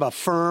didn't have a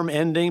firm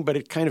ending, but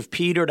it kind of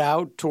petered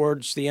out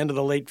towards the end of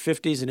the late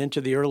 50s and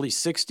into the early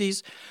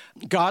 60s.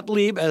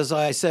 Gottlieb, as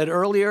I said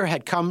earlier,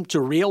 had come to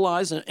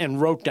realize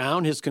and wrote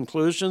down his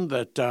conclusion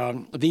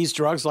that these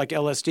drugs like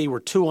LSD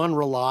were too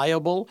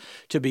unreliable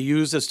to be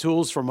used as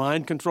tools for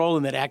mind control,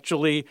 and that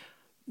actually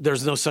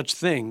there's no such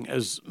thing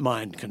as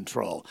mind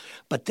control.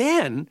 But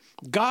then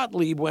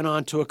Gottlieb went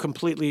on to a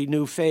completely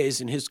new phase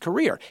in his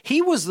career.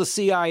 He was the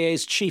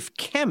CIA's chief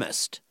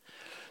chemist.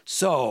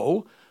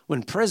 So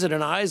when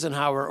President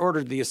Eisenhower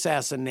ordered the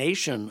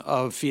assassination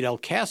of Fidel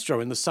Castro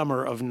in the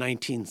summer of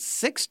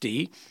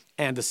 1960,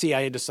 and the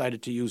CIA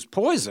decided to use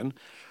poison,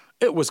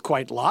 it was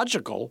quite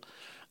logical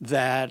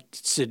that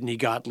Sidney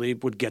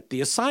Gottlieb would get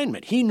the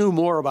assignment. He knew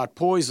more about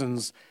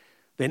poisons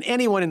than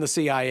anyone in the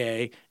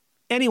CIA,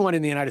 anyone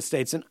in the United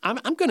States, and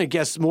I'm going to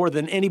guess more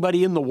than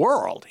anybody in the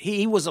world.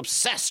 He was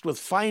obsessed with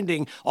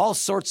finding all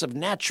sorts of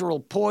natural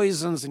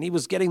poisons, and he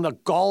was getting the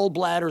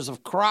gallbladders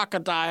of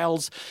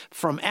crocodiles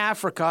from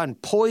Africa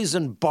and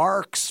poison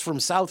barks from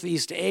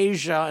Southeast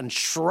Asia and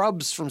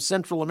shrubs from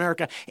Central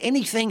America.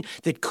 Anything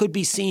that could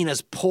be seen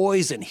as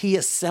poison, he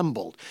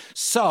assembled.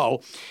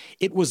 So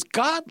it was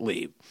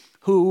Gottlieb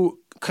who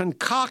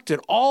concocted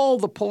all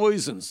the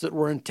poisons that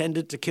were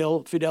intended to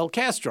kill Fidel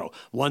Castro.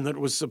 One that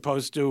was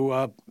supposed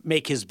to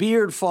make his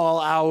beard fall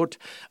out,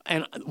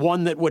 and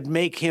one that would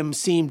make him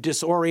seem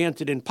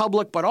disoriented in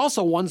public, but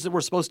also ones that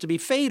were supposed to be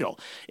fatal.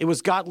 It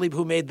was Gottlieb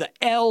who made the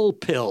L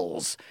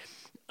pills.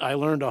 I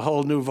learned a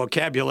whole new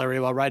vocabulary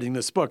while writing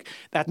this book.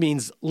 That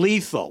means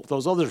lethal.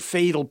 Those other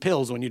fatal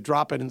pills, when you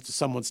drop it into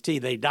someone's tea,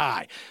 they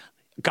die.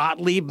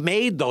 Gottlieb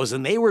made those,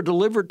 and they were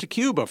delivered to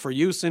Cuba for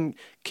use in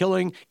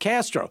killing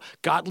Castro.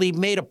 Gottlieb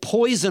made a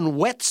poison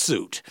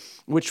wetsuit,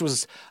 which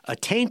was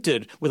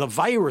tainted with a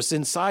virus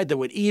inside that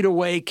would eat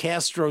away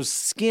Castro's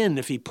skin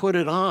if he put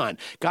it on.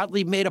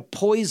 Gottlieb made a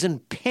poison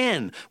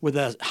pen with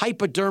a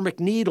hypodermic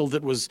needle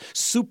that was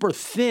super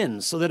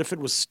thin so that if it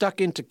was stuck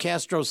into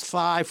Castro's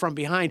thigh from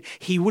behind,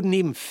 he wouldn't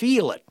even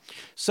feel it.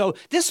 So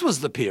this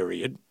was the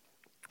period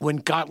when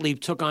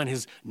Gottlieb took on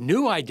his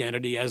new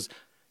identity as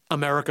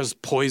America's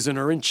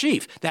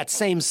poisoner-in-chief. That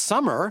same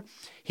summer,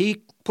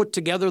 he put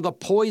together the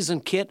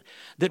poison kit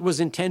that was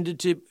intended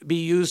to be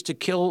used to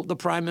kill the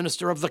prime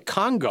minister of the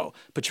Congo,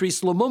 Patrice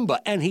Lumumba,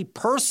 and he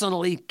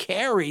personally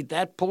carried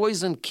that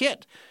poison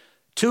kit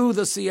to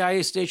the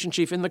CIA station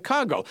chief in the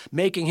Congo,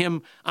 making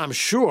him, I'm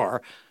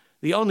sure,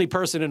 the only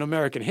person in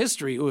American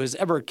history who has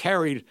ever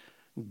carried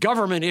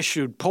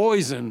government-issued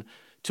poison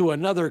to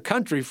another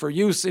country for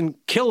use in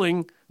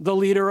killing the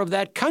leader of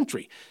that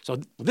country. So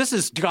this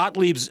is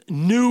Gottlieb's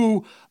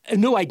new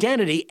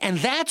identity, and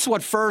that's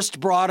what first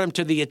brought him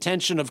to the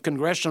attention of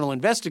congressional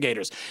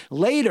investigators.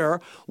 Later,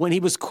 when he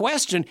was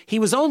questioned, he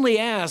was only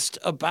asked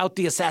about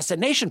the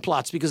assassination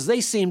plots because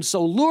they seemed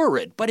so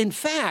lurid. But in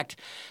fact,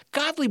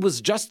 Gottlieb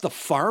was just the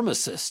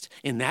pharmacist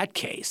in that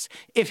case.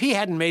 If he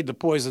hadn't made the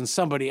poison,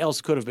 somebody else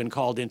could have been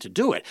called in to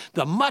do it.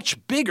 The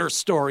much bigger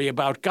story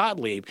about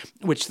Gottlieb,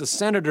 which the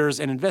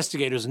senators and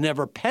investigators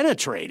never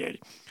penetrated,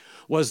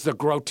 was the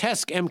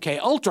grotesque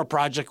MK-Ultra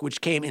project,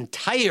 which came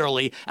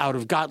entirely out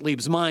of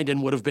Gottlieb's mind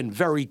and would have been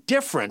very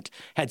different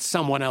had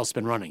someone else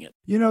been running it.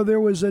 You know, there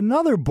was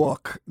another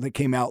book that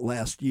came out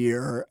last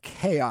year,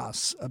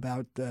 Chaos,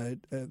 about the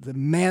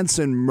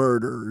Manson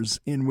murders,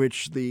 in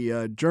which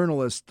the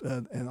journalist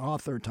and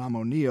author Tom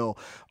O'Neill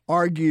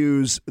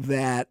argues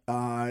that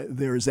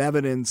there's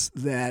evidence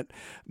that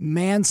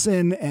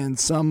Manson and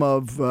some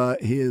of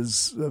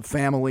his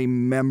family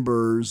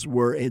members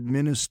were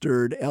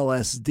administered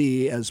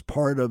LSD as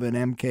part of an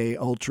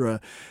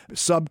MK-Ultra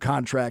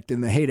subcontract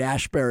in the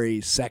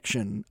Haight-Ashbury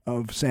section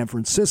of San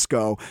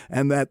Francisco,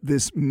 and that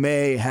this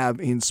may have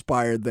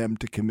inspired them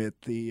to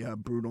commit the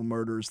brutal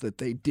murders that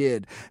they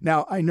did.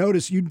 Now, I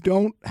notice you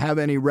don't have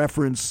any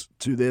reference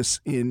to this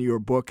in your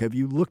book. Have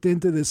you looked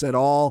into this at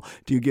all?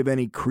 Do you give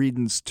any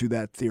credence to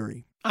that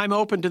theory? I'm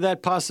open to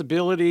that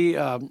possibility.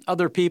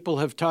 Other people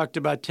have talked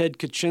about Ted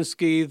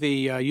Kaczynski,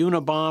 the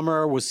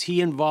Unabomber. Was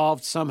he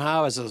involved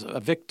somehow as a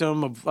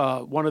victim of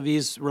one of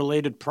these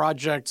related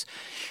projects?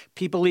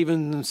 People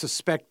even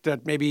suspect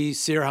that maybe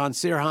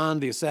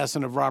Sirhan, the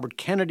assassin of Robert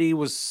Kennedy,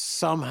 was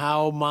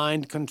somehow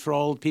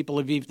mind-controlled.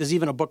 There's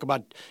even a book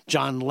about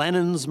John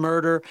Lennon's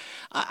murder.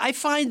 I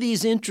find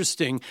these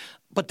interesting,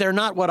 but they're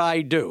not what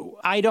I do.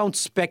 I don't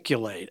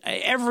speculate.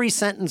 Every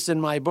sentence in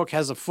my book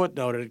has a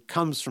footnote, and it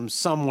comes from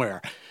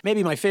somewhere.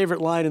 Maybe my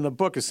favorite line in the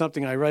book is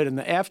something I write in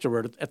the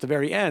afterword. At the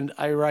very end,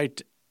 I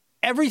write,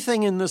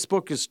 everything in this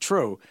book is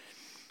true,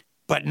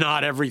 but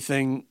not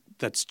everything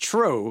that's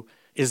true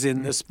is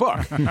in this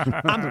book.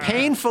 I'm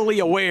painfully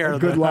aware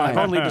that I've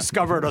only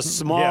discovered a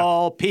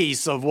small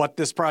piece of what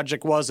this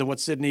project was and what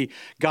Sidney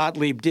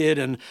Gottlieb did,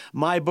 and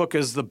my book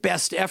is the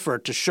best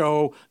effort to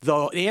show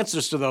the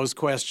answers to those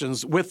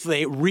questions with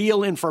the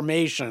real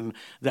information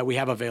that we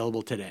have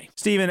available today.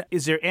 Stephen,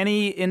 is there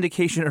any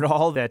indication at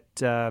all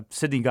that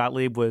Sidney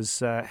Gottlieb was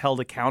held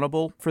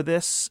accountable for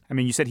this? I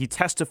mean, you said he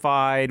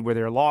testified. Were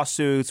there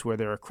lawsuits? Were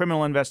there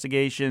criminal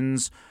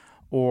investigations?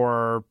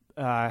 Or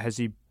has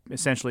he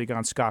essentially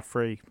gone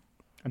scot-free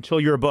until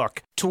your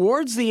book?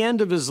 Towards the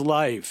end of his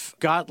life,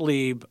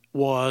 Gottlieb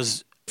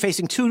was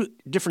facing two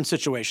different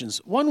situations.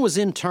 One was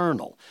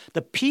internal.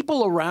 The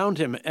people around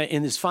him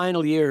in his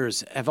final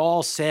years have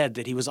all said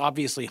that he was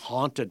obviously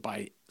haunted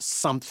by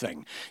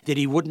something that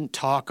he wouldn't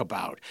talk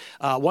about.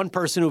 One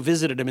person who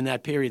visited him in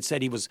that period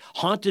said he was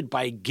haunted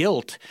by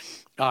guilt.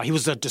 He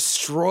was a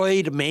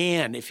destroyed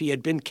man. If he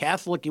had been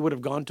Catholic, he would have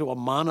gone to a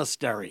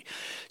monastery.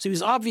 So he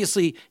was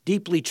obviously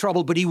deeply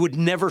troubled, but he would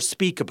never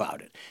speak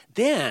about it.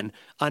 Then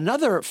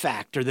another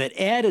factor that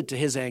added to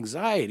his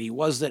anxiety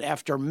was that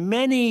after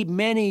many,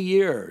 many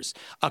years,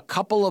 a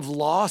couple of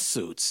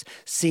lawsuits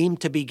seemed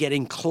to be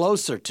getting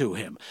closer to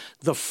him.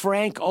 The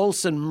Frank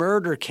Olson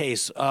murder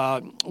case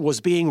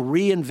was being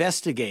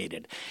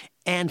reinvestigated.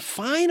 And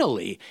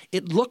finally,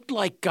 it looked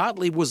like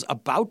Gottlieb was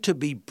about to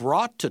be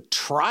brought to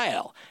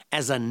trial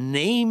as a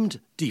named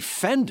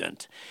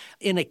defendant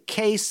in a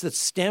case that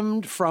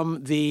stemmed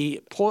from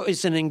the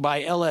poisoning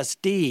by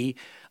LSD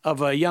of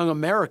a young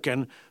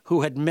American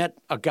who had met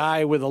a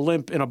guy with a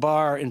limp in a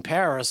bar in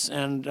Paris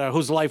and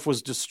whose life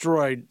was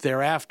destroyed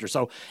thereafter.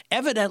 So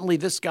evidently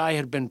this guy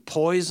had been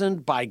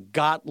poisoned by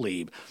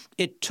Gottlieb.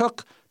 It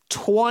took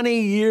 20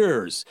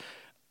 years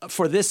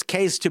for this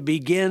case to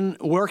begin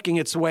working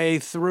its way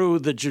through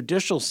the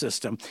judicial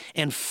system.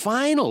 And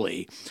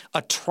finally,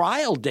 a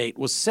trial date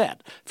was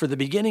set for the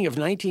beginning of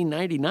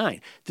 1999.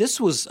 This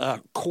was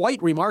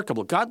quite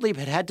remarkable. Gottlieb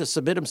had had to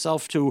submit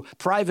himself to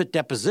private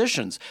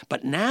depositions,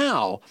 but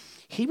now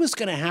he was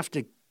going to have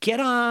to get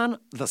on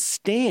the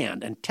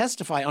stand and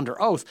testify under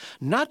oath,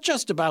 not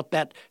just about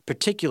that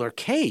particular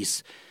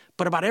case,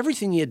 but about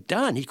everything he had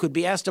done. He could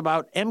be asked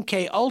about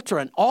MK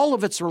Ultra and all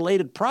of its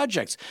related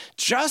projects.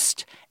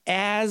 Just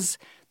as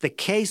the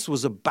case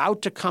was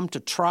about to come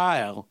to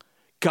trial,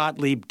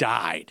 Gottlieb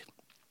died.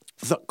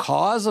 The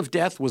cause of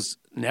death was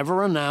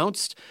never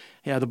announced.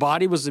 The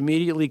body was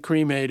immediately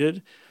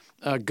cremated.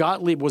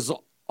 Gottlieb was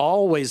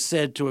always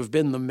said to have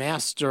been the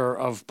master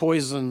of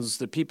poisons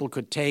that people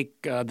could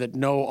take that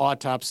no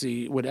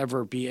autopsy would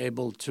ever be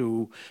able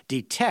to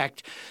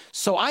detect.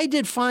 So I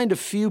did find a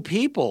few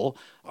people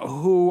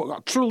who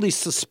truly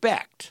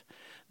suspect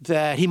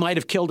that he might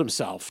have killed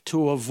himself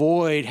to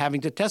avoid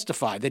having to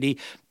testify, that he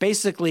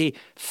basically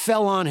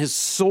fell on his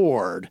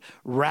sword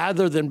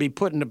rather than be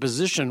put in a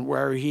position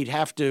where he'd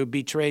have to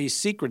betray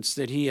secrets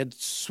that he had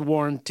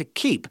sworn to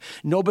keep.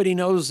 Nobody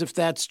knows if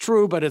that's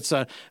true, but it's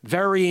a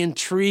very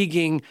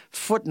intriguing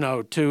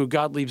footnote to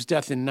Gottlieb's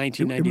death in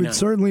 1999. It would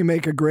certainly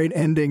make a great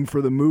ending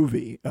for the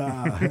movie.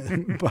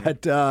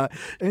 But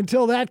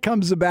until that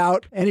comes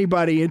about,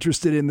 anybody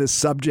interested in this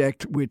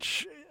subject,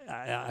 which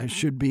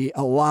should be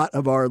a lot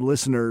of our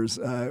listeners,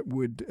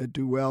 would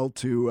do well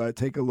to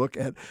take a look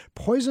at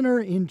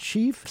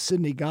Poisoner-in-Chief,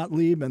 Sidney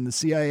Gottlieb, and the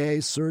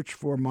CIA Search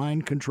for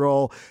Mind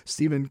Control.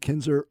 Stephen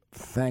Kinzer,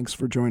 thanks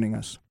for joining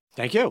us.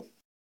 Thank you.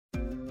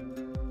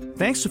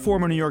 Thanks to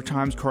former New York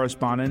Times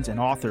correspondent and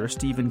author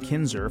Stephen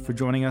Kinzer for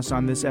joining us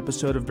on this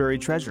episode of Buried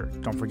Treasure.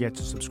 Don't forget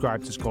to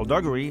subscribe to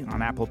Skullduggery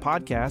on Apple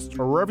Podcasts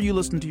or wherever you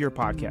listen to your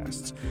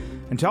podcasts.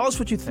 And tell us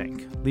what you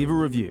think. Leave a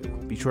review.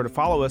 Be sure to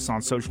follow us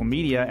on social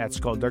media at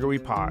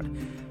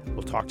SkullduggeryPod.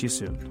 We'll talk to you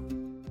soon.